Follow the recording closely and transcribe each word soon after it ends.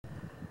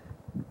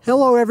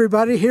Hello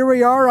everybody, here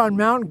we are on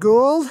Mount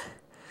Gould.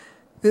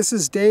 This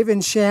is Dave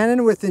and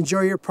Shannon with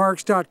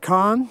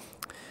EnjoyYourParks.com.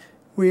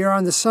 We are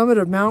on the summit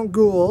of Mount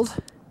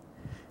Gould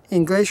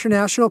in Glacier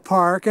National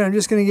Park, and I'm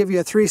just going to give you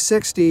a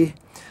 360.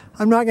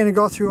 I'm not going to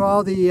go through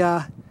all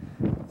the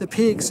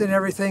peaks and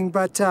everything,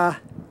 but I'll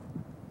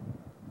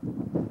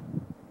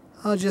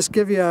just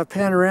give you a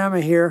panorama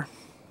here.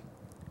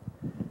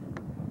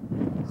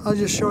 I'll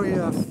just show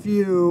you a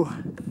few.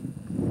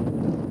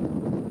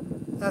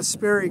 That's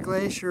Sperry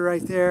Glacier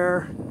right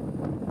there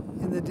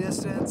in the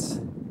distance.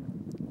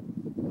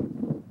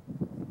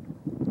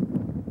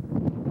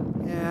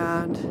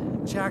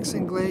 And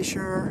Jackson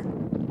Glacier,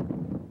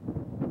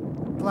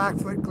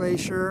 Blackfoot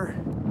Glacier.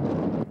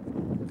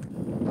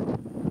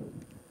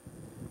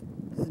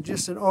 And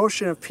just an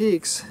ocean of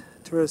peaks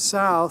to the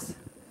south.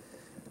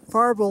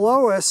 Far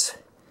below us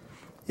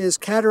is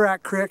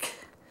Cataract Creek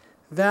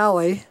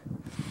Valley.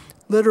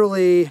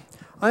 Literally,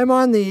 I'm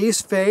on the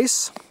east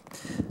face.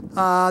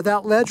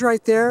 That ledge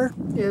right there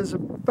is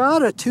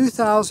about a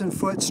 2,000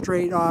 foot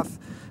straight off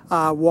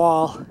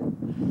wall,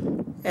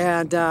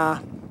 and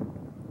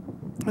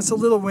it's a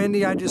little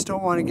windy. I just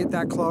don't want to get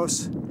that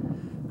close.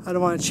 I don't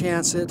want to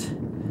chance it.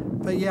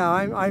 But yeah,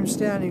 I'm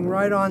standing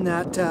right on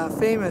that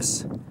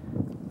famous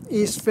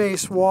east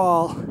face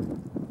wall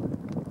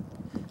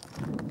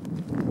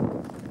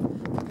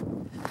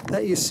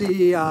that you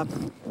see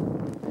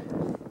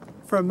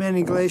from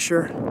Many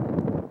Glacier.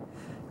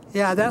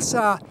 Yeah, that's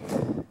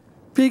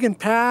Pegan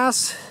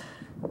Pass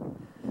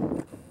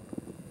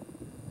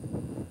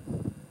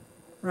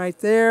right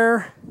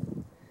there,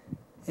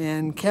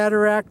 and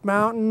Cataract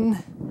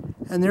Mountain,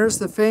 and there's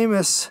the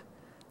famous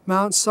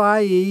Mount Sai.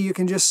 You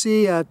can just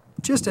see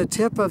just a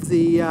tip of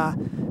the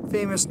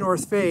famous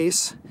north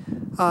face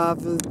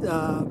of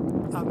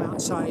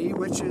Mount Sai,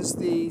 which is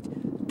the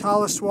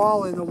tallest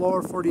wall in the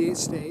lower 48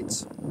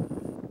 states.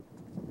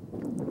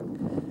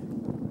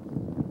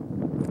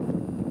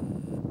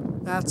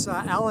 That's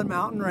Allen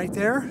Mountain right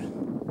there.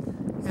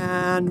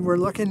 And we're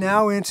looking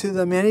now into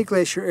the Many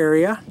Glacier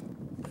area.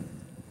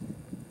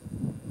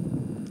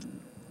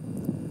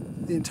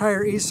 The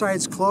entire east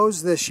side's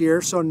closed this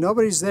year, so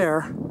nobody's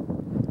there.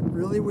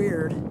 Really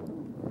weird.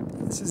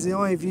 This is the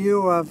only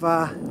view of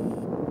the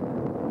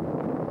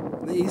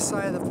east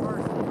side of the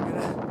park that you're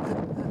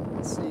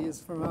gonna see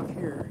is from up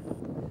here.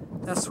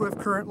 That's Swift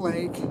Current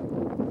Lake,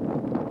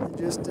 and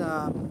just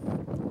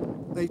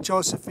Lake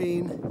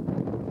Josephine,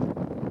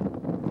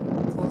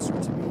 closer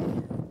to me.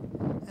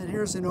 And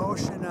here's an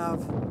ocean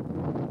of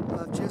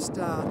just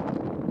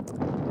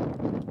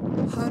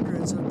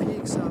hundreds of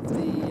peaks of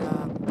the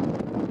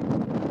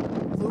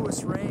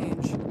Lewis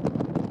Range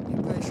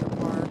in Glacier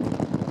Park.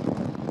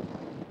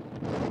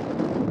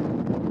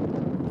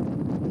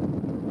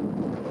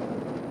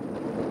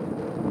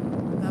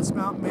 That's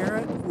Mount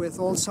Merritt with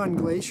Old Sun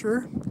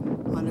Glacier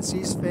on its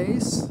east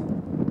face.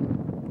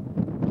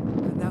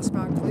 And that's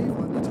Mount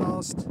Cleveland, the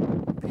tallest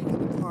peak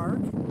in the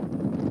park.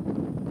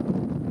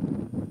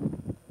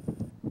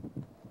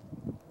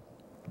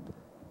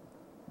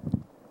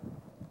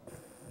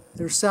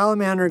 There's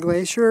Salamander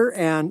Glacier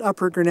and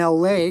Upper Grinnell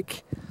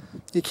Lake.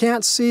 You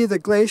can't see the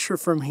glacier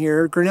from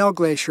here, Grinnell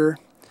Glacier.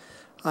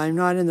 I'm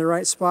not in the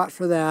right spot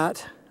for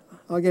that.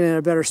 I'll get in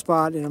a better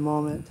spot in a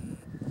moment.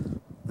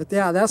 But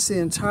yeah, that's the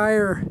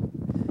entire,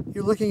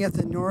 you're looking at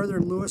the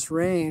northern Lewis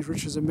Range,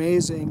 which is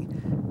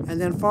amazing.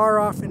 And then far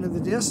off into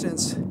the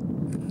distance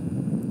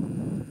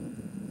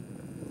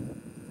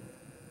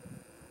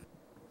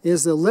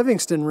is the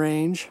Livingston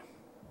Range.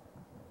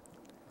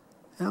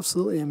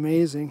 Absolutely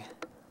amazing.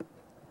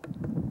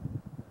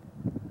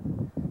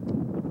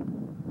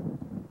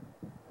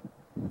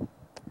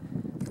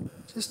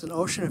 Just an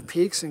ocean of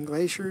peaks and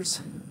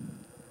glaciers.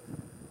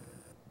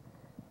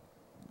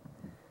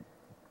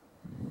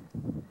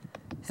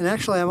 And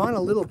actually, I'm on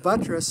a little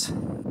buttress.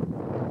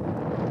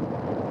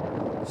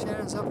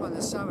 Shannon's up on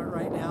the summit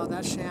right now.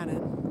 That's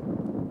Shannon.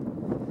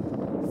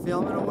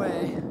 Filming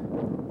away.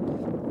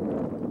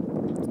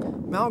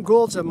 Mount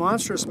Gould's a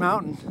monstrous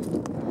mountain.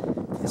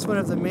 It's one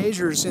of the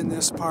majors in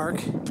this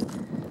park,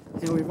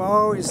 and we've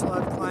always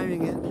loved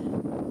climbing it.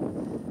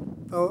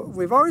 But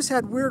we've always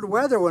had weird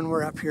weather when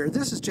we're up here.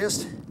 This is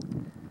just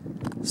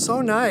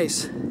so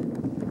nice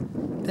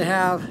to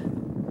have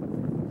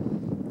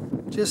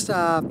just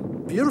a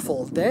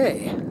beautiful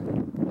day.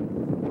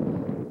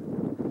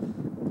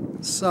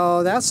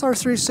 So that's our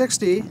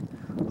 360.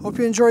 Hope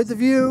you enjoyed the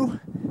view.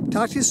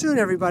 Talk to you soon,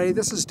 everybody.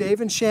 This is Dave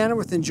and Shannon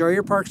with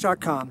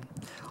EnjoyYourParks.com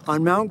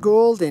on Mount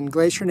Gould in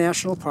Glacier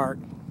National Park.